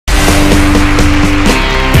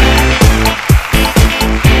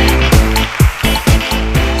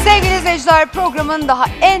sefer programın daha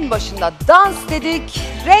en başında dans dedik,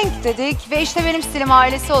 renk dedik ve işte benim stilim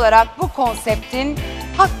ailesi olarak bu konseptin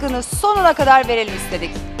hakkını sonuna kadar verelim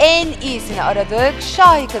istedik. En iyisini aradık,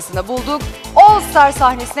 şahikasını bulduk, All Star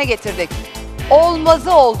sahnesine getirdik.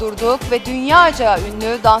 Olmazı oldurduk ve dünyaca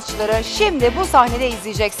ünlü dansçıları şimdi bu sahnede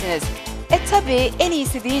izleyeceksiniz. Tabii en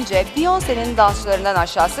iyisi deyince Beyoncé'nin dansçılarından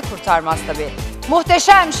aşağısı kurtarmaz tabii.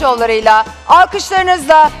 Muhteşem şovlarıyla,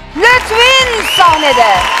 alkışlarınızla Lütfin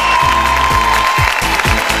sahnede.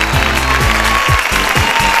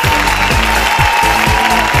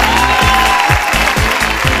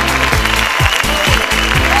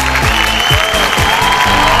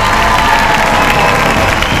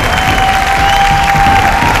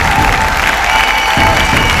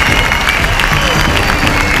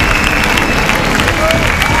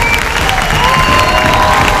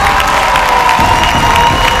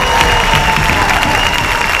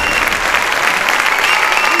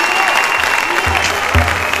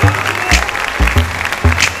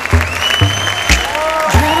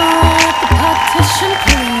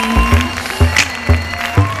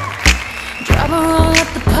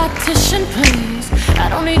 Please, I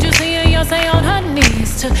don't need you seeing Beyonce on her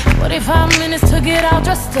knees. Took 45 minutes to get all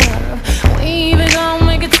dressed up. We ain't even gonna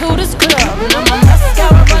make it to this club. Now my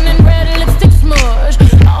mascara running red, lipstick smudge.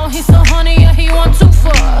 Oh, he's so honey, yeah, he want too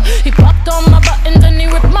far. He popped on my buttons and he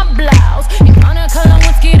ripped my blouse. He kinda color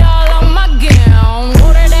whiskey all on my gown.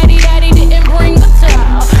 Oh, that daddy didn't bring the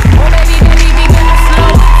towel. Oh, baby, we better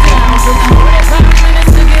slow it down. Took 45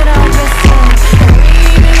 minutes to get all dressed up. And we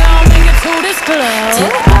ain't even gonna make it to this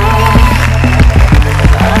club.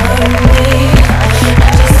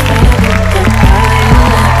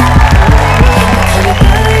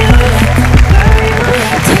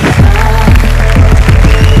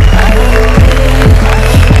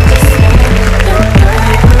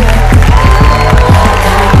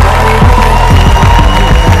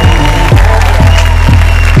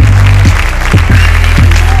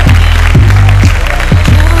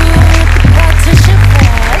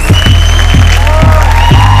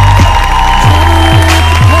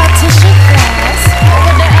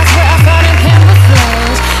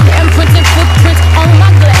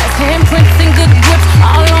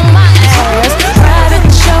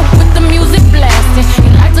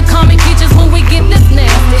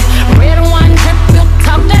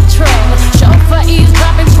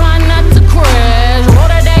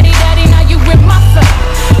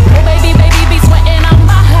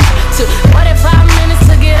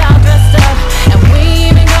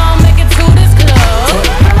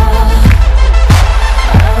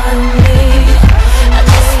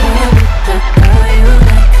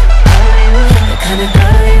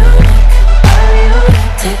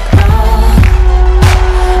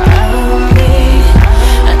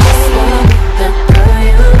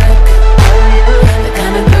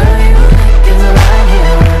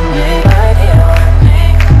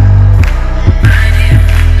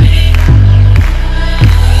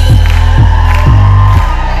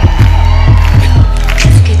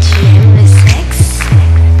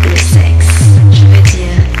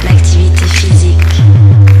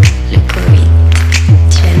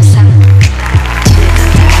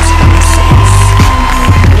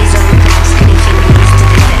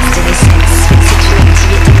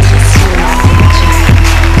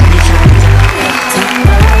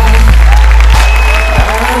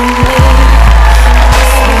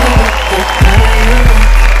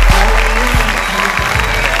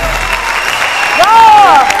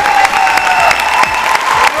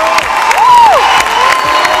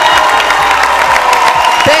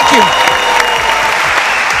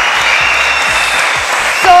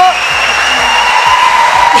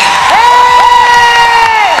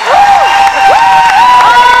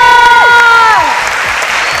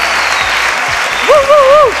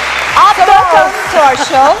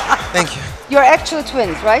 Thank you. You're actually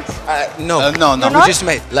twins, right? No. No. We just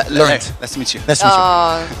met. Laurent. Nice to meet you. Nice to meet you.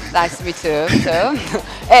 Nice to meet you too.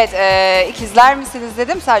 Evet, ikizler misiniz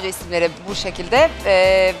dedim. Sadece isimleri bu şekilde.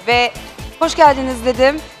 Ve hoş geldiniz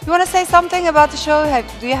dedim. You want to say something about the show?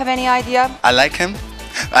 Do you have any idea? I like him.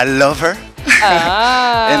 I love her.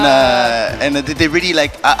 And they really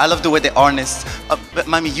like. I love the way they're honest. But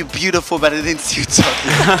mommy, you're beautiful, but I didn't see you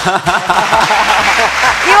talking.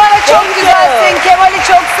 Ivana çok güzelsin. Kemal'i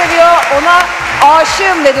çok seviyor. Ona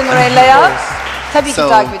aşığım dedi Nurella'ya. Tabii ki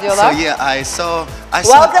takip ediyorlar. So yeah, I saw.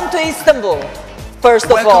 Welcome to Istanbul.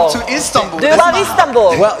 First of all. Welcome to Istanbul. Do you love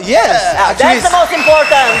Istanbul? Well, yes. That's the most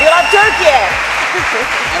important. Do you love Turkey?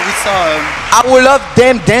 And we saw. I would love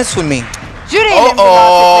them dance with me. Jüriyle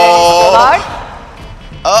münasebetleri istiyorlar.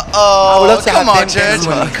 I would love to have them dance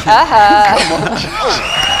with me.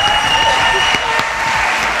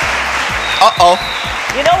 Uh-oh.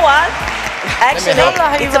 You know what? Actually, help.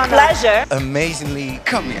 it's a pleasure. Amazingly,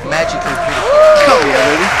 Come here. magically beautiful. Come here,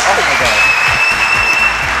 baby. Oh my God.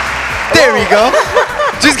 There we go.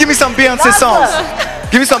 Just give me some Beyonce songs.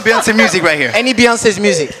 Give me some Beyonce music right here. Any Beyonce's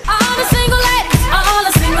music. All the single ladies, all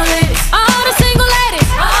the single ladies, all the single ladies,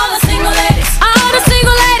 all the single ladies, all the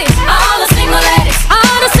single ladies, all the single ladies,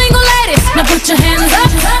 all the single ladies. Now put your hands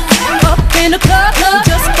up in the club.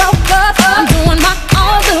 Just broke up. I'm doing my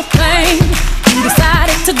own little thing. You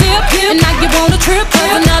decided to dip, and now you want a trip.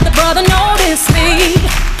 'Cause another brother noticed me.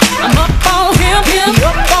 I'm up on him, he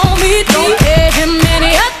up on me. Don't pay him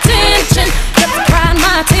any attention. Just crying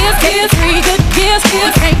my tears, tears, 3 good years.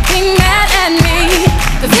 You can't be mad at me.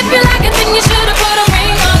 'Cause if you like it, then you should've put a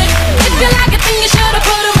ring on it. If you like it, then you should've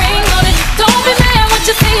put a ring on it. Don't be mad when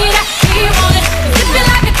you see that he want it. 'Cause if you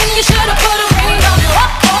like it, then you should've put a ring on it. Oh,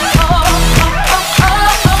 oh, oh, oh, oh,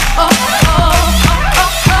 oh, oh, oh,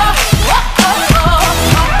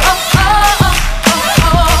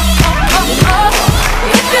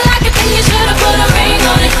 if you like it, then you should've put a ring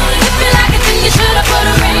on it. If you like it, then you should've put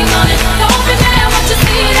a ring on it. Don't be mad when you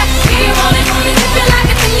see that he want it. If you like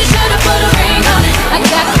it, then you should've put a ring on it. I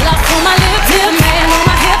got gloss on my lips, a man on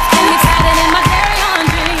my hips, and me tatted in my carry-on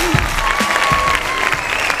jeans.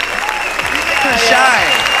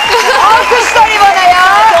 Shine. Alkışlar İvan'a.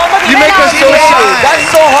 You make us so shy. That's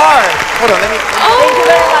so hard. Hold on, let me. Thank you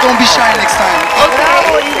very much. Don't be shy next time.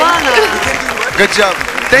 Bravo İvan'a. Good job.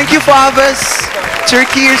 Thank you for us.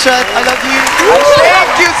 Turkey, Irshad, I love you.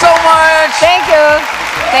 Thank you so much. Thank you.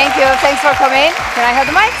 Thank you. Thanks for coming. Can I have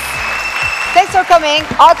the mic? Thanks for coming.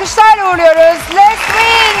 Alkışlarla uğurluyoruz. Let's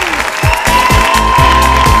win.